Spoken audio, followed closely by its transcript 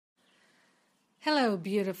Hello,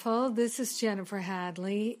 beautiful. This is Jennifer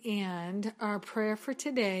Hadley, and our prayer for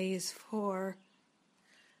today is for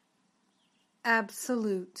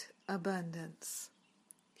absolute abundance.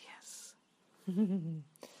 Yes.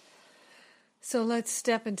 So let's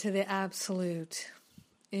step into the absolute,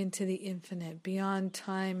 into the infinite, beyond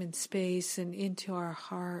time and space, and into our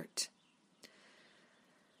heart.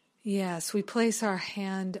 Yes, we place our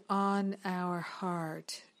hand on our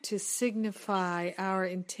heart to signify our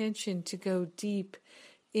intention to go deep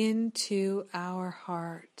into our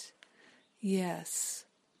heart. Yes,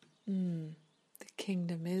 the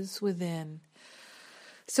kingdom is within.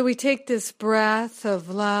 So we take this breath of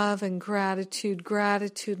love and gratitude,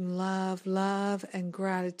 gratitude and love, love and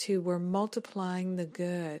gratitude. We're multiplying the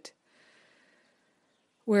good.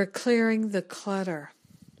 We're clearing the clutter.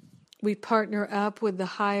 We partner up with the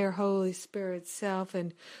higher Holy Spirit self,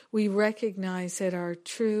 and we recognize that our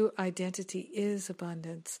true identity is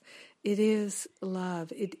abundance. It is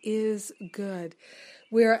love. It is good.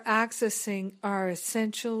 We're accessing our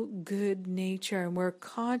essential good nature, and we're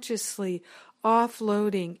consciously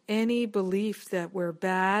offloading any belief that we're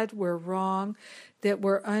bad, we're wrong, that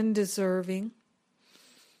we're undeserving.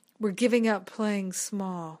 We're giving up playing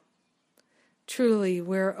small. Truly,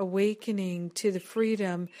 we're awakening to the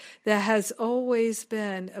freedom that has always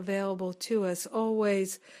been available to us,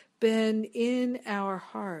 always been in our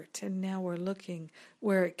heart, and now we're looking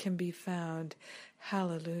where it can be found.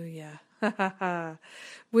 Hallelujah.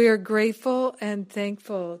 We are grateful and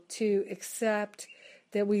thankful to accept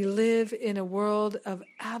that we live in a world of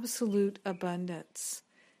absolute abundance.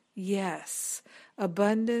 Yes,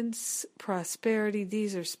 abundance, prosperity,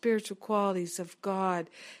 these are spiritual qualities of God.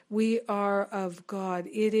 We are of God.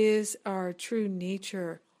 It is our true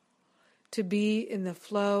nature to be in the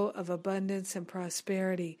flow of abundance and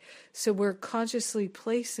prosperity. So we're consciously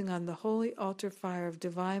placing on the holy altar fire of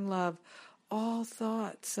divine love all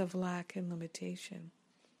thoughts of lack and limitation,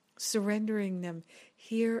 surrendering them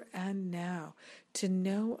here and now to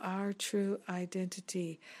know our true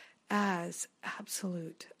identity as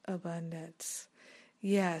absolute abundance.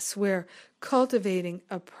 Yes, we're cultivating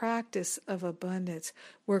a practice of abundance.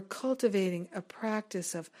 We're cultivating a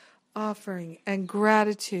practice of offering and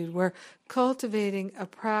gratitude. We're cultivating a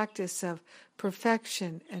practice of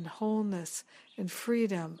perfection and wholeness and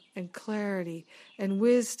freedom and clarity and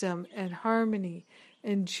wisdom and harmony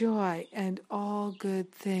and joy and all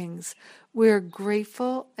good things. We're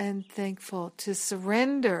grateful and thankful to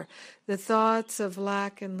surrender the thoughts of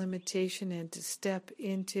lack and limitation and to step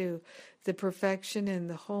into the perfection and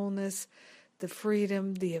the wholeness, the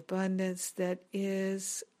freedom, the abundance that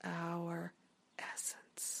is our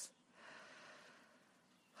essence.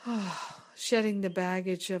 Shedding the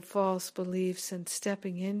baggage of false beliefs and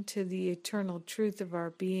stepping into the eternal truth of our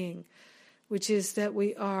being, which is that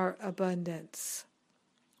we are abundance.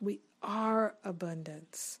 We are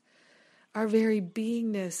abundance. Our very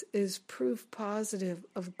beingness is proof positive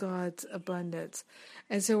of God's abundance.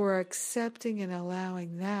 And so we're accepting and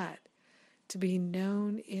allowing that to be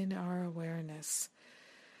known in our awareness.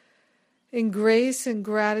 In grace and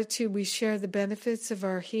gratitude, we share the benefits of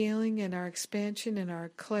our healing and our expansion and our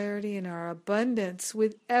clarity and our abundance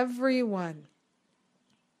with everyone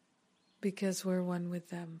because we're one with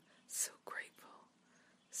them. So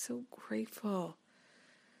grateful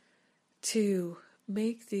to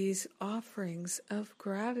make these offerings of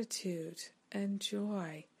gratitude and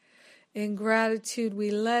joy. In gratitude,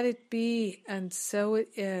 we let it be, and so it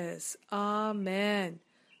is. Amen.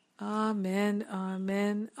 Amen,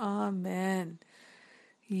 amen, amen.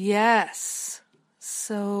 Yes,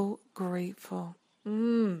 so grateful.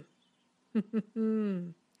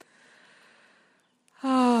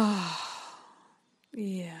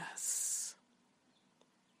 Yes.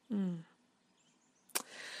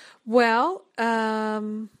 Well,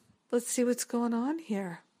 let's see what's going on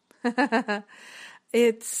here.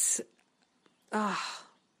 It's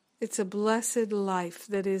a blessed life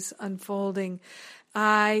that is unfolding.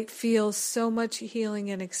 I feel so much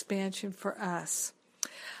healing and expansion for us.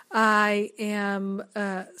 I am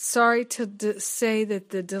sorry to say that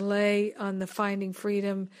the delay on the Finding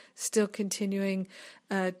Freedom still continuing.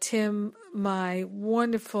 Tim, my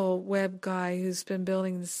wonderful web guy who's been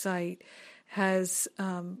building the site, has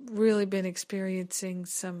really been experiencing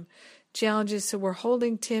some challenges. So we're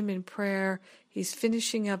holding Tim in prayer. He's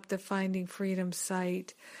finishing up the Finding Freedom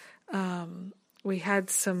site. We had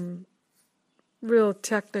some real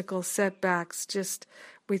technical setbacks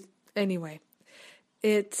anyway.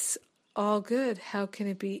 It's all good. How can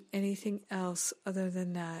it be anything else other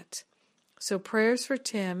than that? So prayers for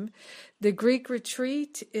Tim. The Greek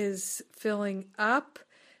retreat is filling up.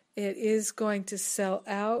 It is going to sell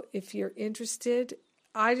out. If you're interested,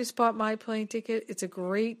 I just bought my plane ticket. It's a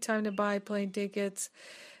great time to buy plane tickets.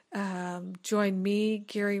 Join me,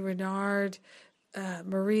 Gary Renard,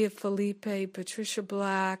 Maria Felipe, Patricia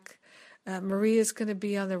Black. Maria's going to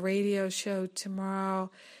be on the radio show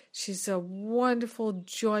tomorrow. She's a wonderful,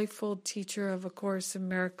 joyful teacher of A Course in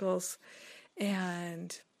Miracles.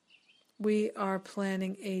 And we are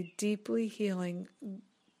planning a deeply healing,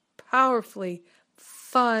 powerfully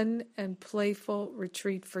fun and playful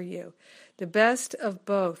retreat for you. The best of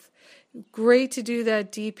both. Great to do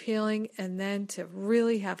that deep healing and then to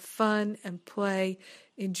really have fun and play.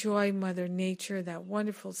 Enjoy Mother Nature, that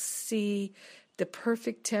wonderful sea, the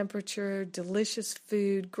perfect temperature, delicious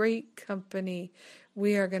food, great company.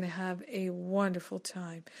 We are going to have a wonderful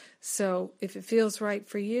time. So if it feels right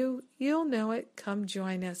for you, you'll know it. Come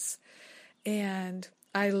join us. And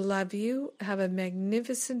I love you. Have a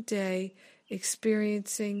magnificent day,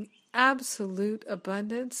 experiencing absolute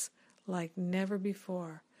abundance like never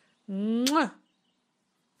before. Mwah!